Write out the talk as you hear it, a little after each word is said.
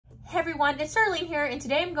Hey everyone, it's Darlene here, and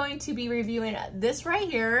today I'm going to be reviewing this right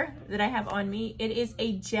here that I have on me. It is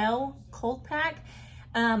a gel cold pack.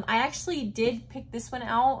 I actually did pick this one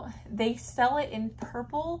out. They sell it in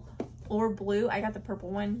purple or blue. I got the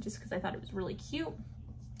purple one just because I thought it was really cute.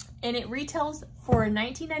 And it retails for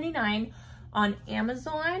 $19.99 on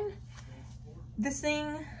Amazon. This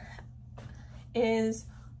thing is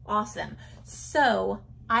awesome. So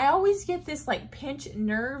I always get this like pinched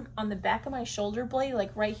nerve on the back of my shoulder blade,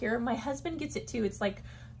 like right here. My husband gets it too. It's like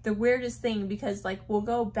the weirdest thing because like we'll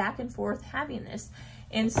go back and forth having this.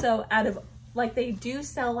 And so out of like, they do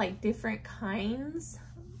sell like different kinds,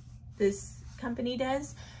 this company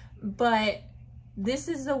does, but this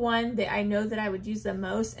is the one that I know that I would use the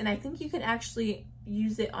most. And I think you can actually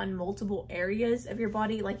use it on multiple areas of your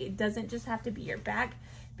body. Like it doesn't just have to be your back,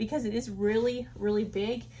 because it is really, really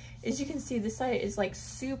big. As you can see, this side is like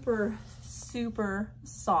super, super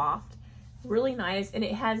soft, really nice. And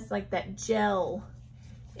it has like that gel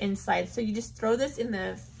inside. So you just throw this in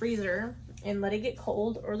the freezer and let it get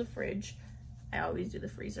cold, or the fridge. I always do the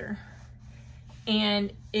freezer.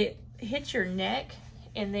 And it hits your neck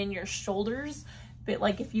and then your shoulders. But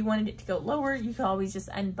like if you wanted it to go lower, you could always just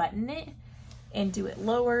unbutton it and do it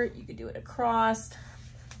lower. You could do it across.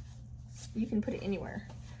 You can put it anywhere.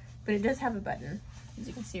 But it does have a button, as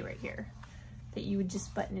you can see right here, that you would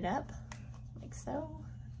just button it up like so.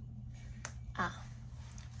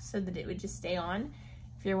 So that it would just stay on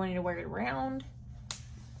if you're wanting to wear it around.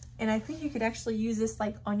 And I think you could actually use this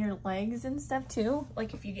like on your legs and stuff too.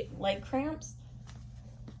 Like if you get leg cramps,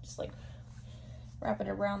 just like wrap it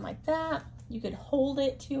around like that. You could hold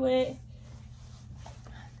it to it.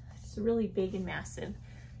 It's really big and massive.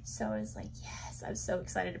 So I was like, yes, I'm so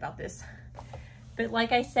excited about this. But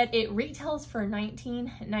like I said, it retails for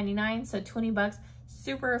 $19.99, so 20 bucks.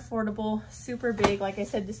 Super affordable, super big. Like I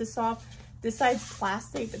said, this is soft. This side's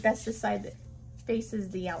plastic, but that's the side that faces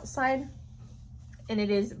the outside. And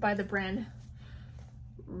it is by the brand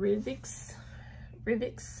Revix.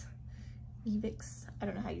 I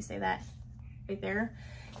don't know how you say that right there.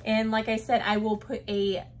 And like I said, I will put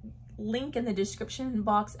a link in the description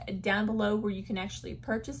box down below where you can actually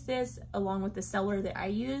purchase this along with the seller that I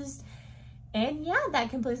used. And yeah, that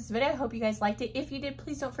completes this video. I hope you guys liked it. If you did,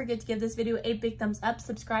 please don't forget to give this video a big thumbs up,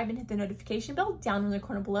 subscribe, and hit the notification bell down in the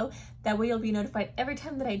corner below. That way you'll be notified every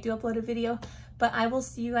time that I do upload a video. But I will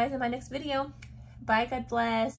see you guys in my next video. Bye, God bless.